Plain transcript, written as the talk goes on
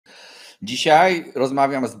Dzisiaj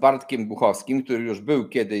rozmawiam z Bartkiem Głuchowskim, który już był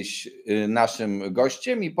kiedyś naszym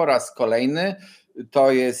gościem i po raz kolejny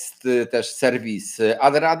to jest też serwis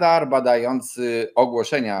AdRadar badający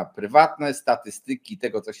ogłoszenia prywatne, statystyki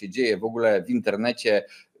tego, co się dzieje w ogóle w internecie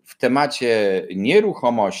w temacie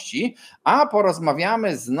nieruchomości, a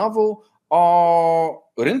porozmawiamy znowu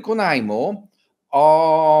o rynku najmu,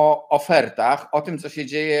 o ofertach, o tym, co się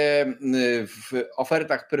dzieje w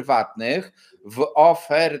ofertach prywatnych, w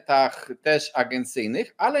ofertach też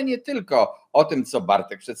agencyjnych, ale nie tylko o tym, co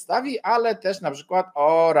Bartek przedstawi, ale też na przykład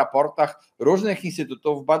o raportach różnych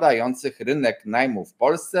instytutów badających rynek najmu w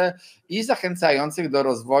Polsce i zachęcających do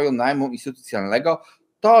rozwoju najmu instytucjonalnego.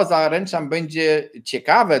 To zaręczam będzie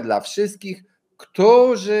ciekawe dla wszystkich,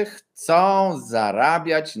 którzy chcą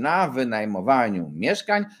zarabiać na wynajmowaniu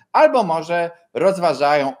mieszkań albo może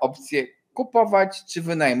rozważają opcję kupować czy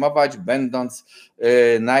wynajmować, będąc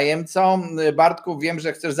najemcą. Bartku, wiem,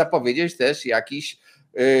 że chcesz zapowiedzieć też jakiś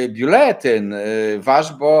biuletyn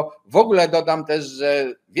wasz, bo w ogóle dodam też, że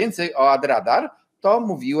więcej o AdRadar to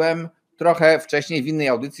mówiłem trochę wcześniej w innej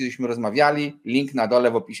audycji, żeśmy rozmawiali. Link na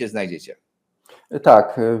dole w opisie znajdziecie.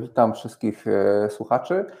 Tak, witam wszystkich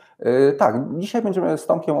słuchaczy. Tak, dzisiaj będziemy z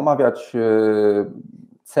Tomkiem omawiać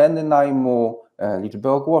ceny najmu,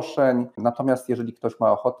 liczbę ogłoszeń. Natomiast jeżeli ktoś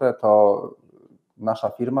ma ochotę, to nasza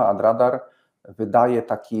firma AdRadar wydaje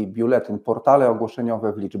taki biuletyn, portale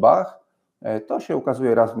ogłoszeniowe w liczbach. To się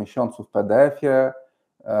ukazuje raz w miesiącu w PDF-ie.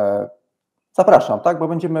 Zapraszam, tak, bo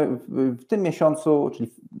będziemy w tym miesiącu,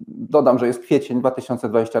 czyli dodam, że jest kwiecień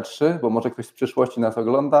 2023, bo może ktoś z przyszłości nas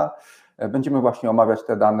ogląda, będziemy właśnie omawiać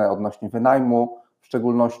te dane odnośnie wynajmu, w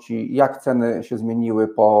szczególności jak ceny się zmieniły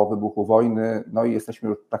po wybuchu wojny, no i jesteśmy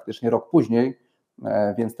już praktycznie rok później,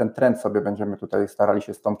 więc ten trend sobie będziemy tutaj starali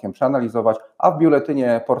się z Tomkiem przeanalizować, a w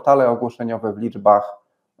biuletynie portale ogłoszeniowe w liczbach,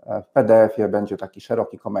 w PDF-ie będzie taki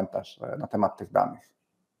szeroki komentarz na temat tych danych.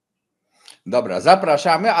 Dobra,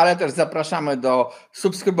 zapraszamy, ale też zapraszamy do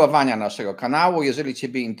subskrybowania naszego kanału. Jeżeli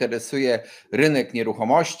Ciebie interesuje rynek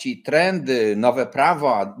nieruchomości, trendy, nowe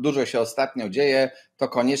prawo, a dużo się ostatnio dzieje, to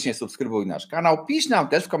koniecznie subskrybuj nasz kanał. Pisz nam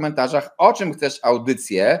też w komentarzach, o czym chcesz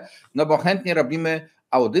audycję, no bo chętnie robimy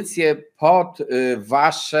audycję pod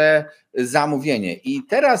Wasze zamówienie. I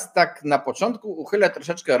teraz tak na początku uchylę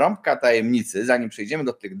troszeczkę rąbka tajemnicy, zanim przejdziemy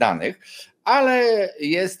do tych danych, ale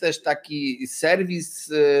jest też taki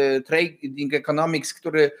serwis Trading Economics,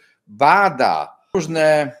 który bada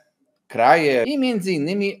różne kraje i między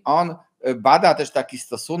innymi on bada też taki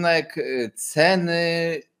stosunek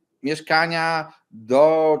ceny mieszkania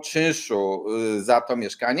do czynszu za to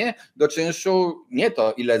mieszkanie, do czynszu nie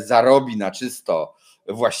to, ile zarobi na czysto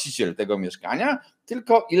właściciel tego mieszkania,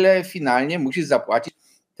 tylko ile finalnie musi zapłacić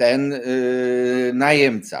ten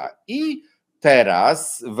najemca. I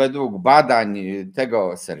teraz według badań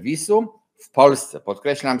tego serwisu w Polsce,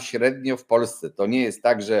 podkreślam średnio w Polsce, to nie jest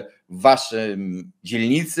tak, że w waszym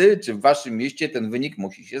dzielnicy czy w waszym mieście ten wynik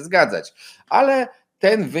musi się zgadzać, ale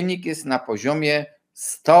ten wynik jest na poziomie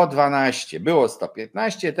 112, było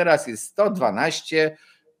 115, teraz jest 112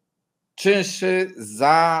 czynszy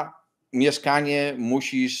za mieszkanie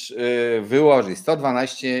musisz wyłożyć.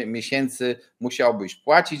 112 miesięcy musiałbyś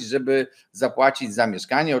płacić, żeby zapłacić za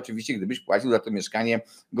mieszkanie. Oczywiście, gdybyś płacił za to mieszkanie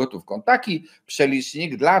gotówką. Taki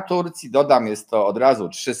przelicznik dla Turcji, dodam, jest to od razu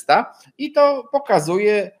 300 i to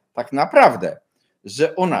pokazuje tak naprawdę,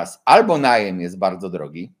 że u nas albo najem jest bardzo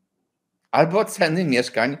drogi, albo ceny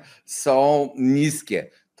mieszkań są niskie.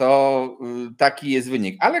 To taki jest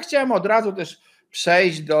wynik. Ale chciałem od razu też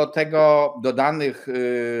przejść do danych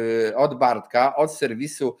od Bartka, od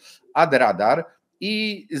serwisu AdRadar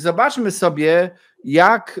i zobaczmy sobie,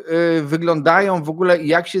 jak wyglądają w ogóle i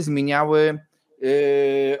jak się zmieniały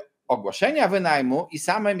ogłoszenia wynajmu i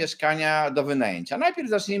same mieszkania do wynajęcia. Najpierw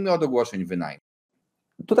zacznijmy od ogłoszeń wynajmu.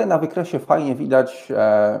 Tutaj na wykresie fajnie widać,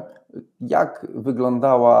 jak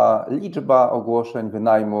wyglądała liczba ogłoszeń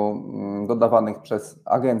wynajmu dodawanych przez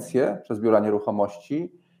agencje, przez biura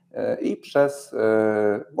nieruchomości i przez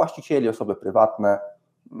właścicieli, osoby prywatne.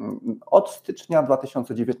 Od stycznia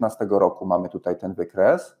 2019 roku mamy tutaj ten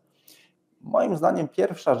wykres. Moim zdaniem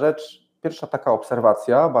pierwsza taka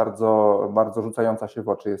obserwacja, bardzo rzucająca się w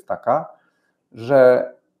oczy jest taka,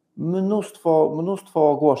 że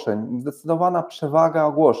mnóstwo ogłoszeń, zdecydowana przewaga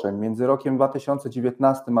ogłoszeń między rokiem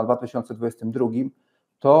 2019 a 2022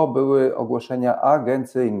 to były ogłoszenia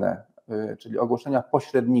agencyjne, czyli ogłoszenia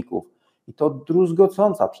pośredników. I to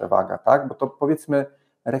druzgocąca przewaga, tak? Bo to powiedzmy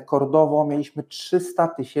rekordowo mieliśmy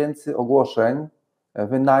 300 000 ogłoszeń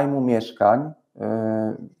wynajmu mieszkań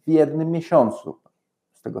w jednym miesiącu.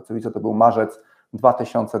 Z tego co widzę, to był marzec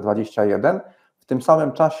 2021. W tym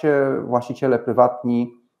samym czasie właściciele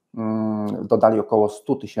prywatni dodali około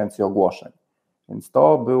 100 000 ogłoszeń. Więc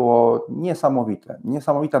to było niesamowite.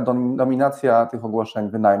 Niesamowita dominacja tych ogłoszeń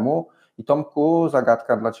wynajmu. I Tomku,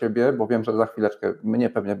 zagadka dla Ciebie, bo wiem, że za chwileczkę mnie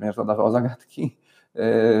pewnie będziesz zadawał zagadki.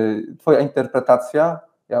 Twoja interpretacja,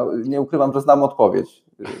 ja nie ukrywam, że znam odpowiedź.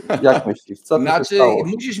 Jak myślisz, co tu się stało?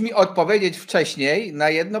 Musisz mi odpowiedzieć wcześniej na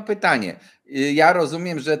jedno pytanie. Ja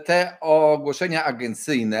rozumiem, że te ogłoszenia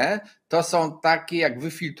agencyjne to są takie, jak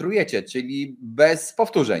wy filtrujecie, czyli bez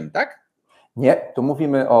powtórzeń, tak? Nie, tu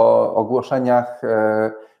mówimy o ogłoszeniach,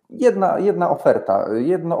 jedna oferta,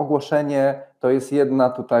 jedno ogłoszenie to jest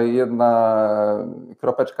jedna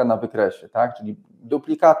kropeczka na wykresie, tak? Czyli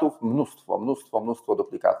duplikatów mnóstwo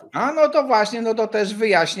duplikatów. A no to właśnie, no to też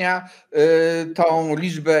wyjaśnia tą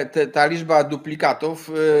liczbę, ta liczba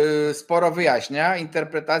duplikatów sporo wyjaśnia.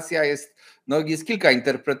 Interpretacja jest, no jest kilka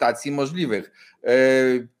interpretacji możliwych.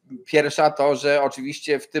 Pierwsza to, że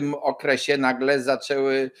oczywiście w tym okresie nagle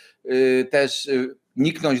zaczęły też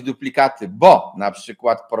niknąć duplikaty, bo na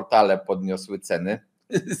przykład portale podniosły ceny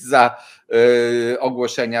za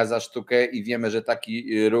ogłoszenia za sztukę i wiemy, że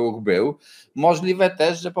taki ruch był. Możliwe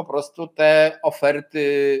też, że po prostu te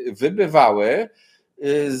oferty wybywały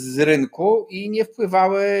z rynku i nie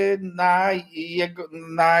wpływały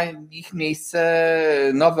na ich miejsce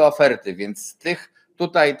nowe oferty, więc tych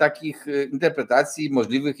tutaj takich interpretacji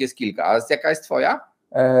możliwych jest kilka. A jaka jest twoja?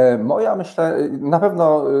 Moja, myślę, na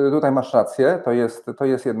pewno tutaj masz rację, to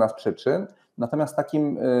jest jedna z przyczyn, natomiast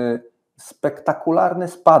takim spektakularny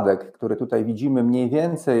spadek, który tutaj widzimy mniej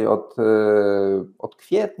więcej od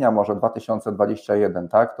kwietnia może 2021,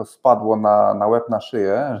 tak, to spadło na łeb na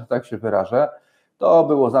szyję, że tak się wyrażę, to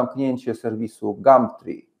było zamknięcie serwisu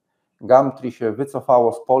Gumtree. Gumtree się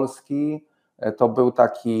wycofało z Polski, to był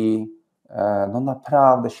taki no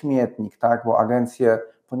naprawdę śmietnik, tak, bo agencje,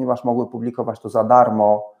 ponieważ mogły publikować to za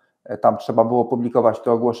darmo, tam trzeba było publikować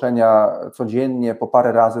te ogłoszenia codziennie po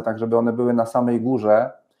parę razy, tak żeby one były na samej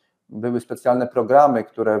górze. Były specjalne programy,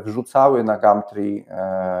 które wrzucały na Gumtree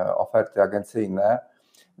oferty agencyjne,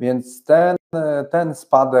 więc ten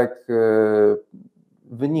spadek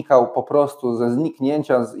wynikał po prostu ze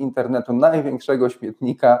zniknięcia z internetu największego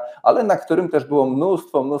śmietnika, ale na którym też było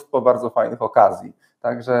mnóstwo bardzo fajnych okazji.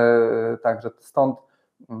 Także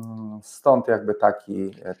stąd jakby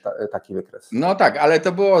taki wykres. No tak, ale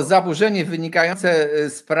to było zaburzenie wynikające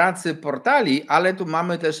z pracy portali, ale tu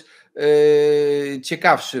mamy też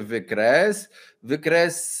ciekawszy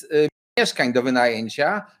wykres mieszkań do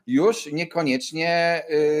wynajęcia, już niekoniecznie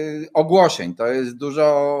ogłoszeń. To jest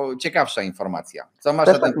dużo ciekawsza informacja. Co masz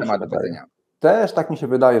na ten temat do powiedzenia? Też tak mi się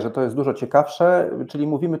wydaje, że to jest dużo ciekawsze, czyli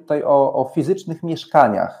mówimy tutaj o fizycznych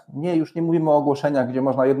mieszkaniach. Już nie mówimy o ogłoszeniach, gdzie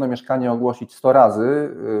można jedno mieszkanie ogłosić 100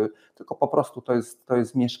 razy, tylko po prostu to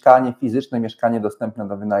jest mieszkanie, fizyczne mieszkanie dostępne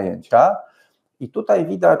do wynajęcia. I tutaj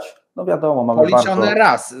widać, no wiadomo, mamy policzone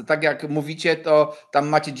raz, tak jak mówicie, to tam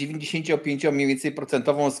macie 95 mniej więcej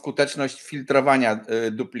procentową skuteczność filtrowania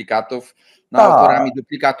duplikatów. No, autorami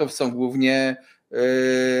duplikatów są głównie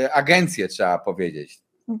agencje, trzeba powiedzieć.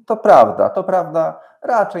 To prawda.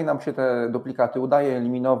 Raczej nam się te duplikaty udaje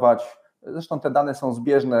eliminować. Zresztą te dane są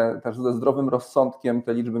zbieżne też ze zdrowym rozsądkiem,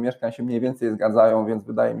 te liczby mieszkań się mniej więcej zgadzają, więc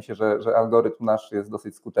wydaje mi się, że algorytm nasz jest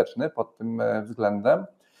dosyć skuteczny pod tym względem.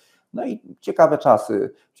 No i ciekawe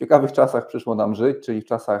czasy. W ciekawych czasach przyszło nam żyć, czyli w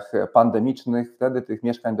czasach pandemicznych. Wtedy tych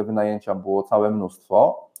mieszkań do wynajęcia było całe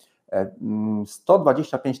mnóstwo.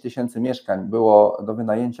 125 000 mieszkań było do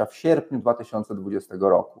wynajęcia w sierpniu 2020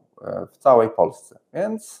 roku w całej Polsce,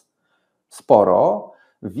 więc sporo.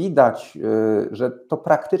 Widać, że to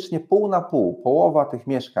praktycznie pół na pół, połowa tych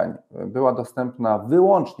mieszkań była dostępna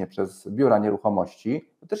wyłącznie przez biura nieruchomości.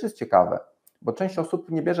 To też jest ciekawe, bo część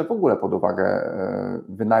osób nie bierze w ogóle pod uwagę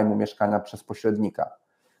wynajmu mieszkania przez pośrednika.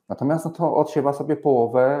 Natomiast no to odsiewa sobie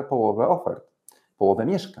połowę ofert, połowę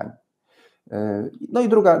mieszkań. No i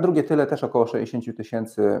drugie tyle, też około 60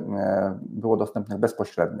 000 było dostępnych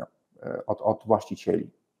bezpośrednio od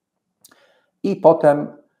właścicieli. I potem,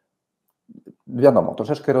 wiadomo,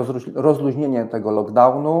 troszeczkę rozluźnienie tego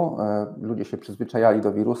lockdownu, ludzie się przyzwyczajali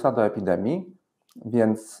do wirusa, do epidemii,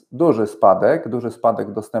 więc duży spadek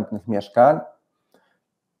dostępnych mieszkań.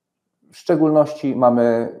 W szczególności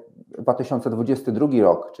mamy 2022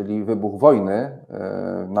 rok, czyli wybuch wojny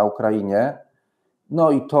na Ukrainie.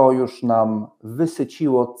 No i to już nam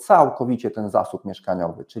wysyciło całkowicie ten zasób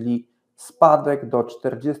mieszkaniowy, czyli spadek do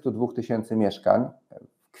 42 000 mieszkań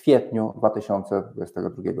w kwietniu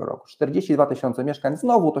 2022 roku. 42 000 mieszkań,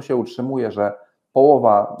 znowu to się utrzymuje, że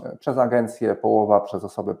połowa przez agencje, połowa przez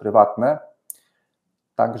osoby prywatne,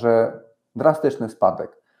 także drastyczny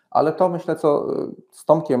spadek. Ale to myślę, co z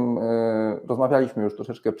Tomkiem rozmawialiśmy już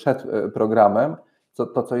troszeczkę przed programem,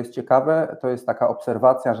 Co jest ciekawe, to jest taka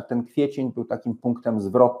obserwacja, że ten kwiecień był takim punktem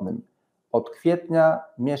zwrotnym. Od kwietnia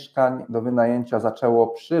mieszkań do wynajęcia zaczęło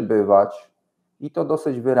przybywać i to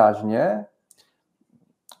dosyć wyraźnie.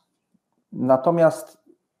 Natomiast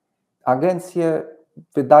agencje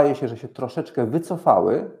wydaje się, że się troszeczkę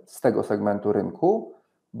wycofały z tego segmentu rynku,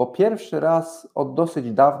 bo pierwszy raz od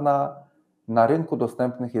dosyć dawna na rynku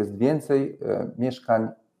dostępnych jest więcej mieszkań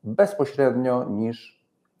bezpośrednio niż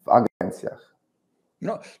w agencjach.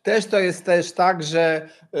 No, też to jest też tak, że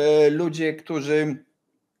ludzie, którzy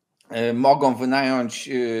mogą wynająć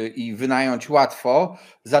i wynająć łatwo,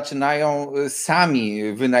 zaczynają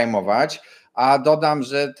sami wynajmować, a dodam,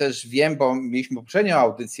 że też wiem, bo mieliśmy poprzednią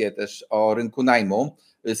audycję też o rynku najmu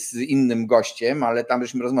z innym gościem, ale tam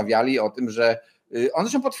żeśmy rozmawiali o tym, że on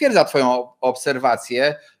zresztą potwierdza twoją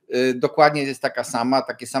obserwację, dokładnie jest taka sama,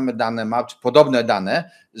 takie same dane ma, czy podobne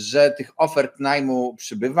dane, że tych ofert najmu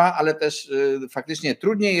przybywa, ale też faktycznie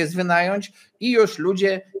trudniej jest wynająć i już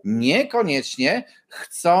ludzie niekoniecznie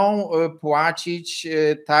chcą płacić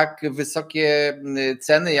tak wysokie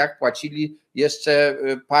ceny, jak płacili jeszcze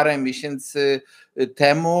parę miesięcy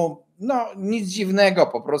temu. No nic dziwnego,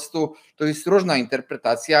 po prostu to jest różna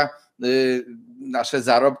interpretacja. Nasze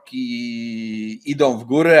zarobki idą w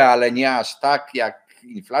górę, ale nie aż tak jak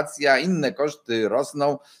inflacja, inne koszty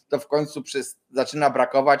rosną, to w końcu zaczyna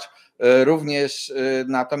brakować również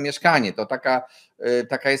na to mieszkanie. To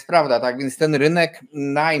taka jest prawda. Tak więc ten rynek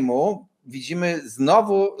najmu, widzimy,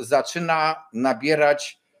 znowu zaczyna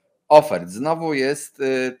nabierać ofert, znowu jest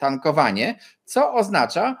tankowanie, co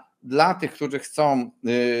oznacza dla tych, którzy chcą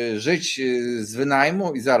żyć z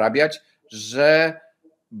wynajmu i zarabiać, że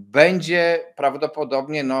będzie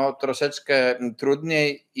prawdopodobnie troszeczkę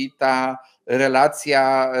trudniej i ta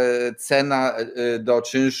relacja cena do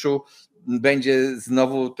czynszu będzie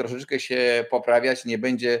znowu troszeczkę się poprawiać,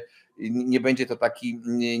 nie będzie to taki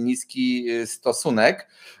niski stosunek.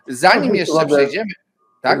 Zanim jeszcze przejdziemy...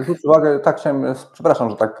 Tak? Zwróć uwagę, tak chciałem, przepraszam,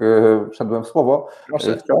 że tak wszedłem w słowo.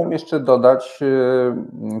 Proszę. Chciałem jeszcze dodać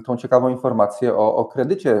tą ciekawą informację o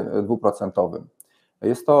kredycie 2%.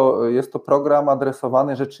 Jest to program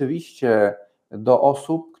adresowany rzeczywiście do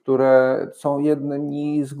osób, które są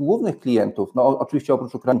jednymi z głównych klientów, no oczywiście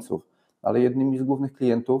oprócz Ukraińców, ale jednymi z głównych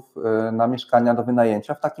klientów na mieszkania do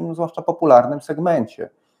wynajęcia w takim zwłaszcza popularnym segmencie.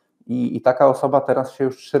 I taka osoba teraz się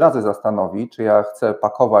już 3 razy zastanowi, czy ja chcę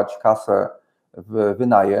pakować kasę w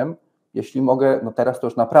wynajem, jeśli mogę, no teraz to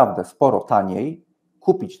już naprawdę sporo taniej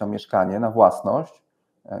kupić to mieszkanie na własność,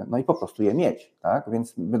 no i po prostu je mieć, tak?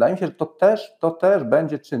 Więc wydaje mi się, że to też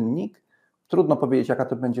będzie czynnik, trudno powiedzieć, jaka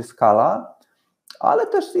to będzie skala, ale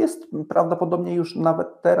też jest prawdopodobnie już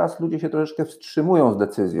nawet teraz ludzie się troszeczkę wstrzymują z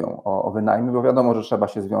decyzją o wynajmie, bo wiadomo, że trzeba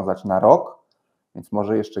się związać na rok, więc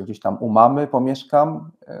może jeszcze gdzieś tam u mamy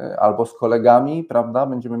pomieszkam albo z kolegami, prawda,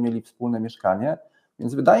 będziemy mieli wspólne mieszkanie,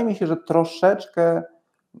 więc wydaje mi się, że troszeczkę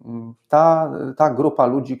ta grupa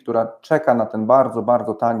ludzi, która czeka na ten bardzo,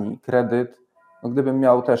 bardzo tani kredyt, no gdybym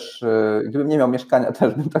nie miał mieszkania,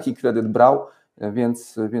 też bym taki kredyt brał,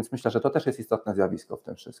 więc myślę, że to też jest istotne zjawisko w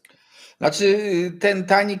tym wszystkim. Znaczy ten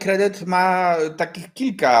tani kredyt ma takich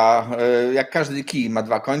kilka, jak każdy kij ma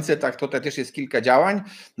 2 końce, tak tutaj też jest kilka działań.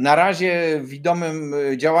 Na razie widomym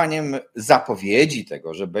działaniem zapowiedzi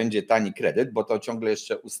tego, że będzie tani kredyt, bo to ciągle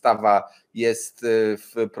jeszcze ustawa jest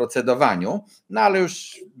w procedowaniu, no ale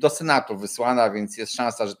już do Senatu wysłana, więc jest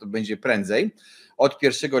szansa, że to będzie prędzej. Od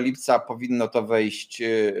 1 lipca powinno to wejść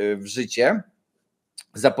w życie.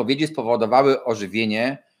 Zapowiedzi spowodowały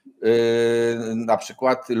ożywienie na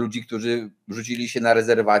przykład ludzi, którzy rzucili się na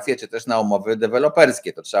rezerwacje, czy też na umowy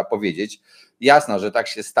deweloperskie, to trzeba powiedzieć. Jasno, że tak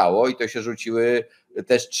się stało i to się rzuciły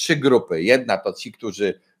też 3 grupy. Jedna to ci,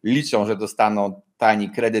 którzy liczą, że dostaną tani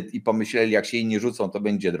kredyt i pomyśleli, jak się inni rzucą, to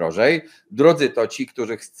będzie drożej. Drudzy to ci,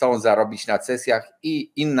 którzy chcą zarobić na cesjach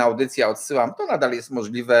i inna audycja odsyłam, to nadal jest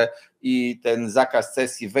możliwe i ten zakaz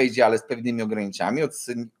cesji wejdzie, ale z pewnymi ograniczeniami.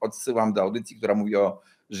 Odsyłam do audycji, która mówi o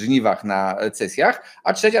żniwach na cesjach,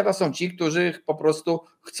 a trzecia to są ci, którzy po prostu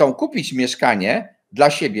chcą kupić mieszkanie dla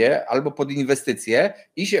siebie albo pod inwestycje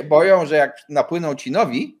i się boją, że jak napłyną ci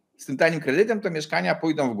nowi z tym tanim kredytem, to mieszkania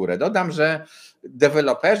pójdą w górę. Dodam, że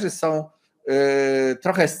deweloperzy są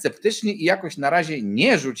trochę sceptyczni i jakoś na razie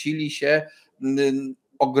nie rzucili się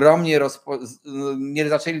ogromnie, nie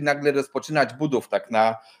zaczęli nagle rozpoczynać budów tak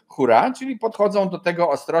na hura, czyli podchodzą do tego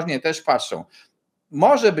ostrożnie, też patrzą.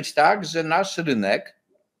 Może być tak, że nasz rynek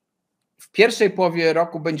w pierwszej połowie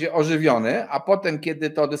roku będzie ożywiony, a potem, kiedy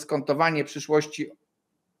to dyskontowanie przyszłości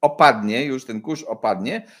opadnie, już ten kurz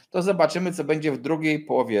opadnie, to zobaczymy, co będzie w drugiej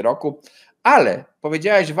połowie roku. Ale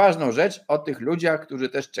powiedziałeś ważną rzecz o tych ludziach, którzy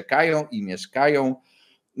też czekają i mieszkają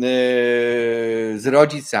z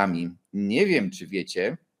rodzicami. Nie wiem, czy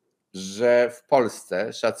wiecie, że w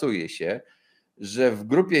Polsce szacuje się, że w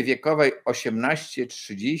grupie wiekowej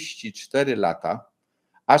 18-34 lata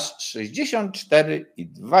aż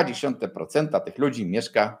 64,2% tych ludzi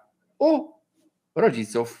mieszka u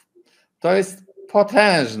rodziców. To jest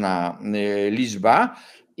potężna liczba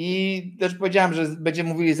i też powiedziałem, że będziemy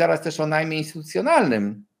mówili zaraz też o najmie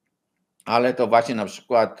instytucjonalnym, ale to właśnie na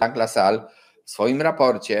przykład Sal w swoim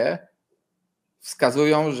raporcie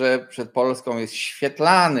wskazują, że przed Polską jest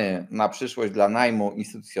świetlany na przyszłość dla najmu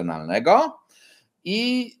instytucjonalnego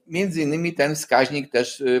i między innymi ten wskaźnik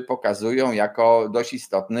też pokazują jako dość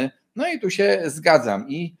istotny. No i tu się zgadzam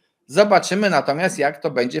i zobaczymy natomiast, jak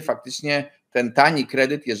to będzie faktycznie ten tani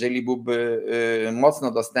kredyt, jeżeli byłby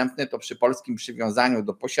mocno dostępny, to przy polskim przywiązaniu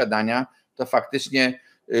do posiadania, to faktycznie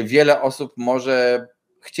wiele osób może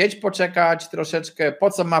chcieć poczekać troszeczkę,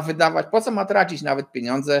 po co ma wydawać, po co ma tracić nawet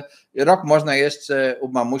pieniądze. Rok można jeszcze u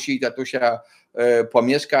mamusi i tatusia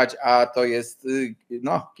pomieszkać, a to jest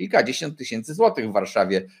kilkadziesiąt tysięcy złotych w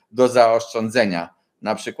Warszawie do zaoszczędzenia.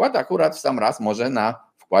 Na przykład akurat w sam raz może na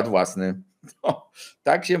wkład własny. No,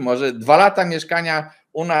 tak się może. 2 lata mieszkania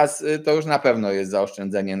u nas to już na pewno jest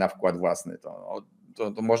zaoszczędzenie na wkład własny. To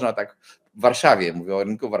można tak w Warszawie, mówię o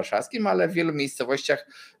rynku warszawskim, ale w wielu miejscowościach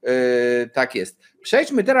tak jest.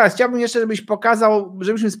 Przejdźmy teraz, chciałbym jeszcze, żebyś pokazał,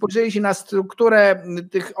 żebyśmy spojrzeli się na strukturę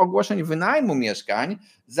tych ogłoszeń wynajmu mieszkań.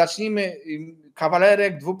 Zacznijmy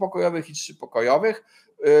kawalerek dwupokojowych i trzypokojowych.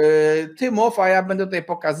 Ty mów, a ja będę tutaj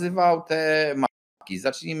pokazywał te mapki.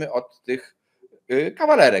 Zacznijmy od tych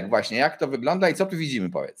kawalerek właśnie. Jak to wygląda i co tu widzimy,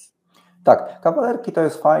 powiedz. Tak, kawalerki to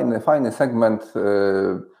jest fajny segment,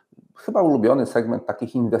 chyba ulubiony segment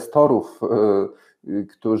takich inwestorów,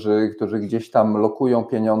 którzy gdzieś tam lokują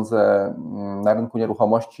pieniądze na rynku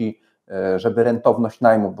nieruchomości, żeby rentowność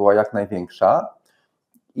najmu była jak największa.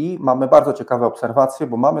 I mamy bardzo ciekawe obserwacje,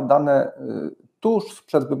 bo mamy dane tuż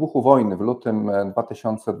sprzed wybuchu wojny w lutym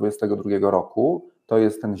 2022 roku. To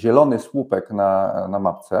jest ten zielony słupek na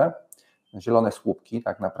mapce, zielone słupki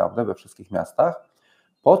tak naprawdę we wszystkich miastach.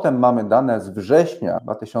 Potem mamy dane z września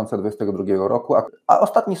 2022 roku, a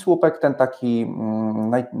ostatni słupek, ten taki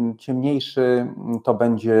najciemniejszy,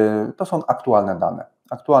 to są aktualne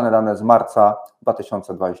dane z marca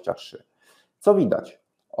 2023. Co widać?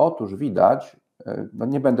 Otóż widać,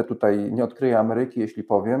 nie będę tutaj, nie odkryję Ameryki, jeśli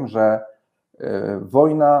powiem, że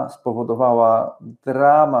wojna spowodowała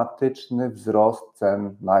dramatyczny wzrost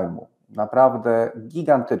cen najmu, naprawdę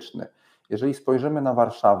gigantyczny. Jeżeli spojrzymy na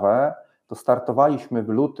Warszawę, to startowaliśmy w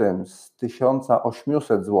lutym z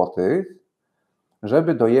 1800 zł,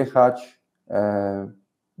 żeby dojechać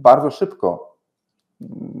bardzo szybko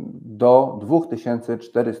do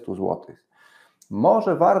 2400 zł.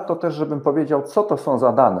 Może warto też, żebym powiedział, co to są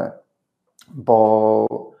za dane, bo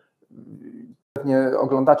pewnie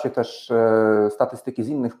oglądacie też statystyki z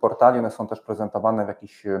innych portali, one są też prezentowane w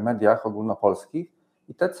jakichś mediach ogólnopolskich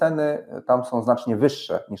i te ceny tam są znacznie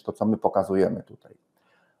wyższe niż to, co my pokazujemy tutaj.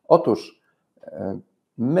 Otóż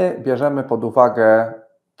my bierzemy pod uwagę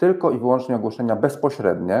tylko i wyłącznie ogłoszenia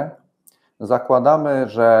bezpośrednie. Zakładamy,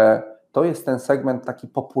 że to jest ten segment taki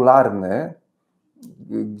popularny,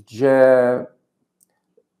 gdzie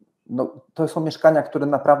to są mieszkania, które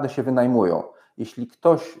naprawdę się wynajmują. Jeśli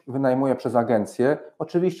ktoś wynajmuje przez agencję,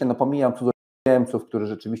 oczywiście pomijam cudzoziemców, którzy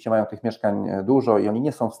rzeczywiście mają tych mieszkań dużo i oni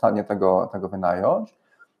nie są w stanie tego wynająć,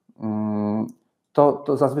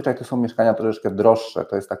 to zazwyczaj to są mieszkania troszeczkę droższe,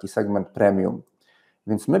 to jest taki segment premium.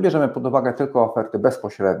 Więc my bierzemy pod uwagę tylko oferty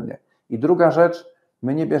bezpośrednie. I druga rzecz,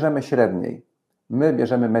 my nie bierzemy średniej, my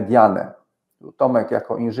bierzemy medianę. Tomek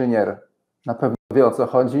jako inżynier na pewno wie, o co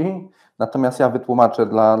chodzi, natomiast ja wytłumaczę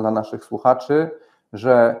dla naszych słuchaczy,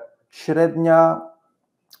 że średnia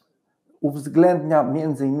uwzględnia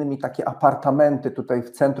między innymi takie apartamenty tutaj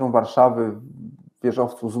w centrum Warszawy, w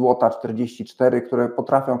wieżowcu Złota 44, które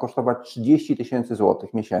potrafią kosztować 30 000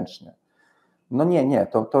 złotych miesięcznie. No nie,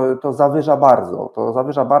 to zawyża bardzo,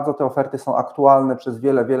 te oferty są aktualne przez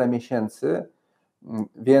wiele miesięcy,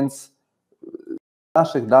 więc z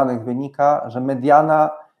naszych danych wynika, że mediana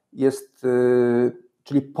jest,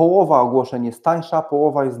 czyli połowa ogłoszeń jest tańsza,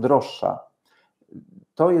 połowa jest droższa.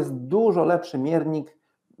 To jest dużo lepszy miernik.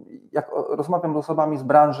 Jak rozmawiam z osobami z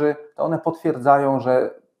branży, to one potwierdzają,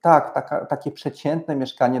 że takie przeciętne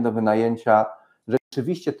mieszkanie do wynajęcia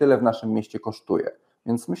rzeczywiście tyle w naszym mieście kosztuje.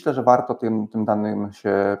 Więc myślę, że warto tym danym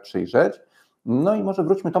się przyjrzeć. No i może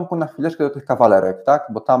wróćmy, Tomku, na chwileczkę do tych kawalerek, tak?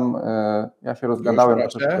 Bo tam ja się rozgadałem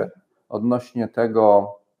troszeczkę odnośnie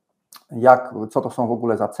tego, co to są w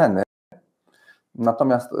ogóle za ceny.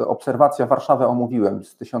 Natomiast obserwacja Warszawę omówiłem,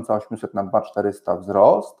 z 1800 na 2400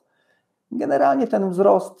 wzrost. Generalnie ten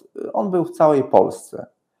wzrost, on był w całej Polsce.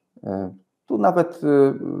 Tu nawet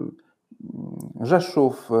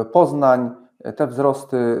Rzeszów, Poznań, te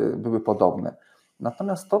wzrosty były podobne.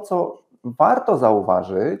 Natomiast to, co warto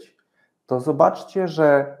zauważyć, to zobaczcie,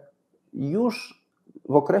 że już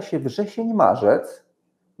w okresie wrzesień-marzec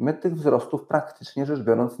my tych wzrostów praktycznie rzecz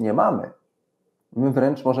biorąc nie mamy. My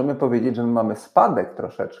wręcz możemy powiedzieć, że my mamy spadek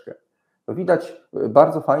troszeczkę. To widać,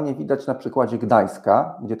 bardzo fajnie widać na przykładzie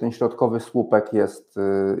Gdańska, gdzie ten środkowy słupek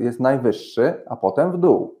jest najwyższy, a potem w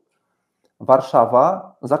dół.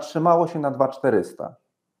 Warszawa zatrzymało się na 2400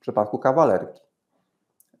 w przypadku kawalerki.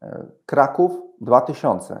 Kraków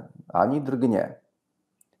 2000, ani drgnie.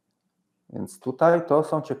 Więc tutaj to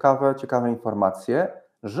są ciekawe informacje.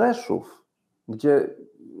 Rzeszów, gdzie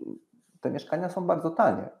te mieszkania są bardzo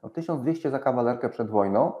tanie. 1200 za kawalerkę przed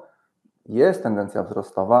wojną, jest tendencja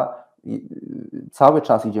wzrostowa. Cały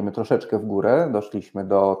czas idziemy troszeczkę w górę, doszliśmy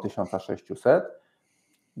do 1600.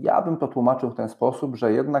 Ja bym to tłumaczył w ten sposób,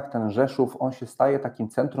 że jednak ten Rzeszów, on się staje takim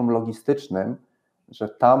centrum logistycznym, że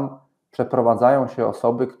tam przeprowadzają się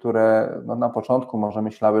osoby, które na początku może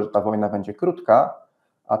myślały, że ta wojna będzie krótka,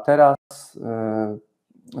 a teraz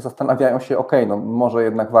zastanawiają się, może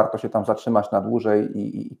jednak warto się tam zatrzymać na dłużej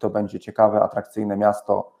i to będzie ciekawe, atrakcyjne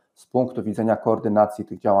miasto z punktu widzenia koordynacji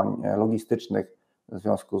tych działań logistycznych w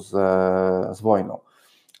związku z wojną.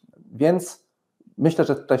 Więc myślę,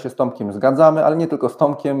 że tutaj się z Tomkiem zgadzamy, ale nie tylko z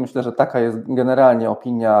Tomkiem. Myślę, że taka jest generalnie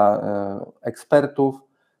opinia ekspertów,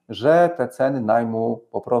 że te ceny najmu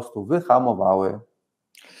po prostu wyhamowały.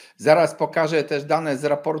 Zaraz pokażę też dane z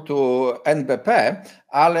raportu NBP,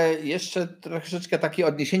 ale jeszcze troszeczkę takie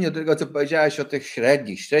odniesienie do tego, co powiedziałeś o tych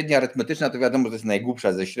średnich. Średnia arytmetyczna to wiadomo, że to jest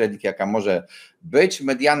najgłupsza ze średnich, jaka może być.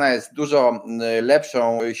 Mediana jest dużo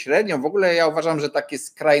lepszą średnią. W ogóle ja uważam, że takie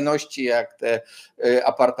skrajności jak te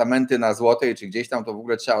apartamenty na Złotej czy gdzieś tam to w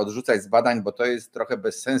ogóle trzeba odrzucać z badań, bo to jest trochę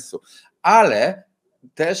bez sensu. Ale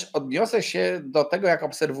też odniosę się do tego, jak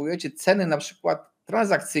obserwujecie ceny na przykład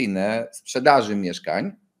transakcyjne sprzedaży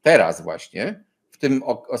mieszkań, teraz właśnie, w tym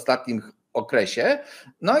ostatnim okresie,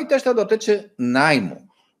 no i też to dotyczy najmu.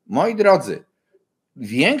 Moi drodzy,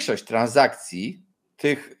 większość transakcji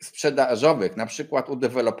tych sprzedażowych, na przykład u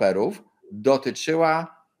deweloperów,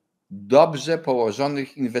 dotyczyła dobrze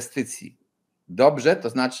położonych inwestycji. Dobrze, to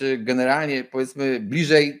znaczy generalnie powiedzmy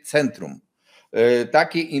bliżej centrum.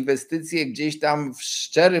 Takie inwestycje gdzieś tam w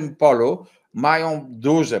szczerym polu mają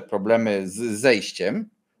duże problemy z zejściem.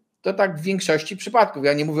 To tak w większości przypadków.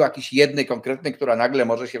 Ja nie mówię o jakiejś jednej konkretnej, która nagle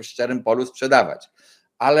może się w szczerym polu sprzedawać.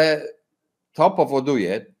 Ale to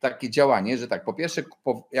powoduje takie działanie, że tak, po pierwsze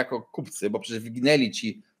jako kupcy, bo przecież wyginęli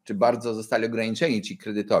ci, czy bardzo zostali ograniczeni ci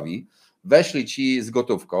kredytowi, weszli ci z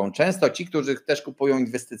gotówką. Często ci, którzy też kupują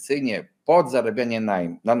inwestycyjnie pod zarabianie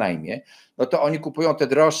na najmie, no to oni kupują te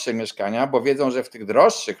droższe mieszkania, bo wiedzą, że w tych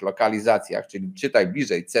droższych lokalizacjach, czyli czytaj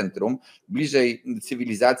bliżej centrum, bliżej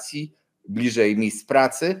cywilizacji, bliżej miejsc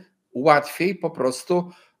pracy, łatwiej po prostu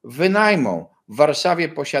wynajmą. W Warszawie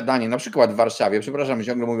posiadanie, na przykład w Warszawie, przepraszam,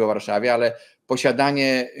 ciągle mówię o Warszawie, ale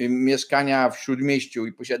posiadanie mieszkania w Śródmieściu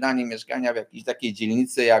i posiadanie mieszkania w jakiejś takiej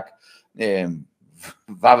dzielnicy jak nie wiem,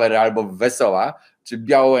 Wawer albo Wesoła, czy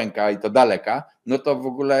Białęka i to daleka, no to w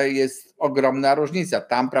ogóle jest ogromna różnica.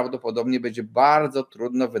 Tam prawdopodobnie będzie bardzo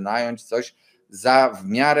trudno wynająć coś za w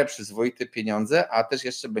miarę przyzwoite pieniądze, a też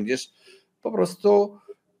jeszcze będziesz po prostu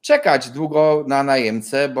czekać długo na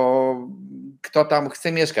najemcę, bo kto tam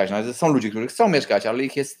chce mieszkać? No, są ludzie, którzy chcą mieszkać, ale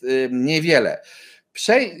ich jest niewiele.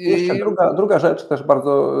 Jeszcze druga rzecz, też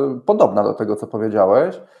bardzo podobna do tego, co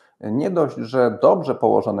powiedziałeś. Nie dość, że dobrze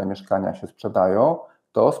położone mieszkania się sprzedają,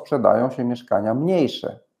 to sprzedają się mieszkania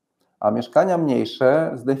mniejsze. A mieszkania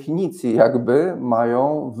mniejsze z definicji jakby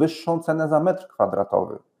mają wyższą cenę za metr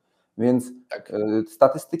kwadratowy. Więc tak,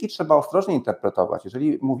 statystyki trzeba ostrożnie interpretować.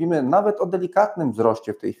 Jeżeli mówimy nawet o delikatnym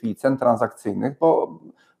wzroście w tej chwili cen transakcyjnych, bo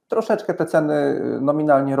troszeczkę te ceny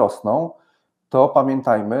nominalnie rosną, to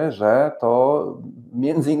pamiętajmy, że to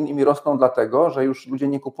między innymi rosną dlatego, że już ludzie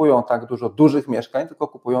nie kupują tak dużo dużych mieszkań, tylko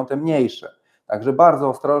kupują te mniejsze. Także bardzo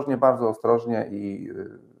ostrożnie i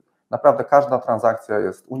naprawdę każda transakcja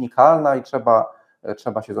jest unikalna i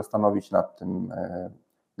trzeba się zastanowić nad tym,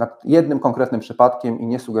 nad jednym konkretnym przypadkiem i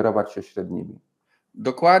nie sugerować się średnimi.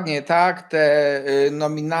 Dokładnie tak, te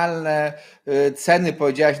nominalne ceny,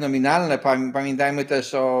 powiedziałaś nominalne, pamiętajmy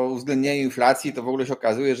też o uwzględnieniu inflacji, to w ogóle się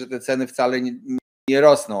okazuje, że te ceny wcale nie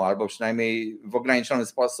rosną, albo przynajmniej w ograniczony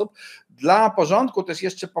sposób. Dla porządku też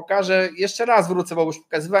jeszcze pokażę, jeszcze raz wrócę, bo już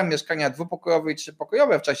pokazywałem mieszkania dwupokojowe i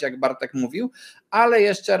trzypokojowe w czasie, jak Bartek mówił, ale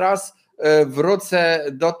jeszcze raz wrócę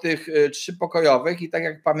do tych trzypokojowych i tak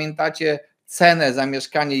jak pamiętacie, cenę za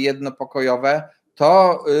mieszkanie jednopokojowe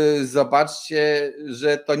to zobaczcie,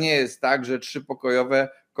 że to nie jest tak, że 3-pokojowe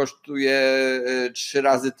kosztuje 3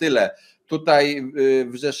 razy tyle. Tutaj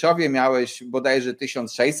w Rzeszowie miałeś bodajże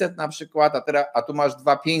 1600 na przykład, a tu masz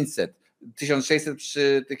 2500. 1600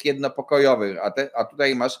 przy tych jednopokojowych, a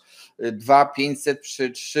tutaj masz 2500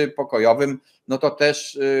 przy 3-pokojowym, no to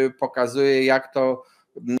też pokazuje, jak to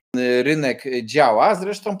rynek działa.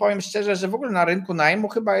 Zresztą powiem szczerze, że w ogóle na rynku najmu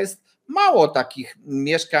chyba jest mało takich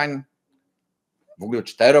mieszkań, w ogóle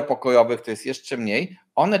 4-pokojowych to jest jeszcze mniej.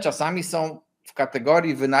 One czasami są w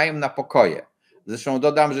kategorii wynajem na pokoje. Zresztą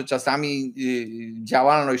dodam, że czasami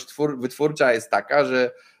działalność wytwórcza jest taka,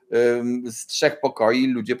 że z 3 pokoi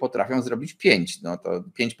ludzie potrafią zrobić 5. No to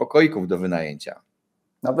 5 pokoików do wynajęcia.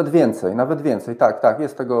 Nawet więcej, tak,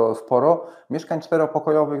 jest tego sporo. Mieszkań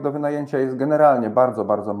 4-pokojowych do wynajęcia jest generalnie bardzo,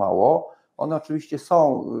 bardzo mało. One oczywiście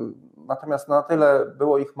są, natomiast na tyle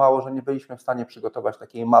było ich mało, że nie byliśmy w stanie przygotować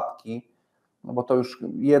takiej mapki, no bo to już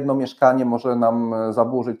jedno mieszkanie może nam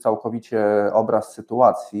zaburzyć całkowicie obraz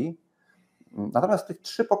sytuacji. Natomiast tych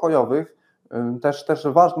 3-pokojowych też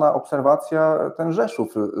ważna obserwacja, ten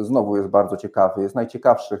Rzeszów znowu jest bardzo ciekawy, jest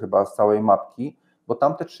najciekawszy chyba z całej mapki, bo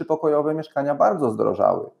tam te 3-pokojowe mieszkania bardzo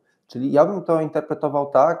zdrożały. Czyli ja bym to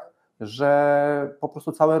interpretował tak, że po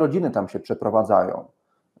prostu całe rodziny tam się przeprowadzają,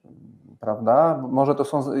 prawda? Może to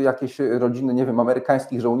są jakieś rodziny, nie wiem,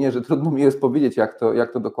 amerykańskich żołnierzy, trudno mi jest powiedzieć,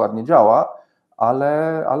 jak to dokładnie działa,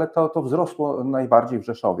 ale to wzrosło najbardziej w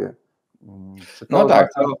Rzeszowie. No tak,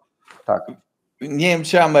 tak. Nie wiem,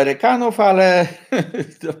 czy Amerykanów, ale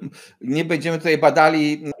nie będziemy tutaj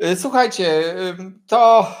badali. Słuchajcie,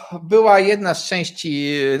 to była jedna z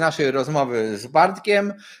części naszej rozmowy z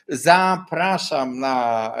Bartkiem. Zapraszam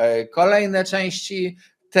na kolejne części.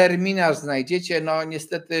 Terminarz znajdziecie. No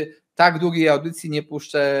niestety tak długiej audycji nie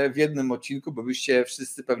puszczę w jednym odcinku, bo byście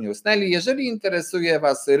wszyscy pewnie usnęli. Jeżeli interesuje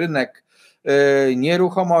Was rynek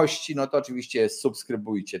nieruchomości, no to oczywiście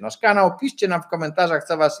subskrybujcie nasz kanał, piszcie nam w komentarzach,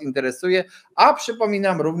 co Was interesuje, a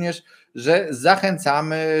przypominam również, że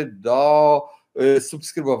zachęcamy do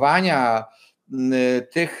subskrybowania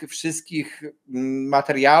tych wszystkich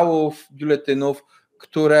materiałów, biuletynów,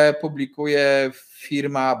 które publikuje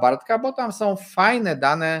firma Bartka, bo tam są fajne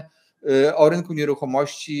dane o rynku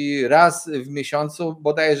nieruchomości. Raz w miesiącu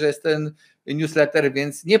bodajże jest ten newsletter,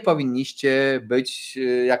 więc nie powinniście być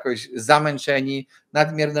jakoś zamęczeni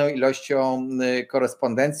nadmierną ilością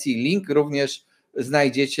korespondencji. Link również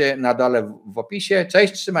znajdziecie na dole w opisie.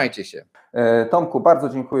 Cześć, trzymajcie się. Tomku, bardzo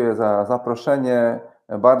dziękuję za zaproszenie.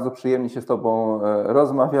 Bardzo przyjemnie się z Tobą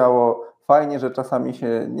rozmawiało. Fajnie, że czasami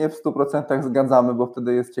się nie w 100% zgadzamy, bo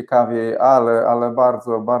wtedy jest ciekawiej, ale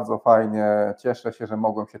bardzo, bardzo fajnie. Cieszę się, że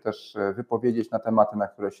mogłem się też wypowiedzieć na tematy, na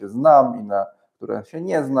które się znam i na które się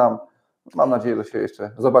nie znam. Mam nadzieję, że się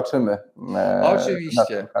jeszcze zobaczymy Oczywiście. na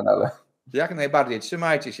tym kanale. Jak najbardziej.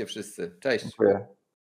 Trzymajcie się wszyscy. Cześć. Dziękuję.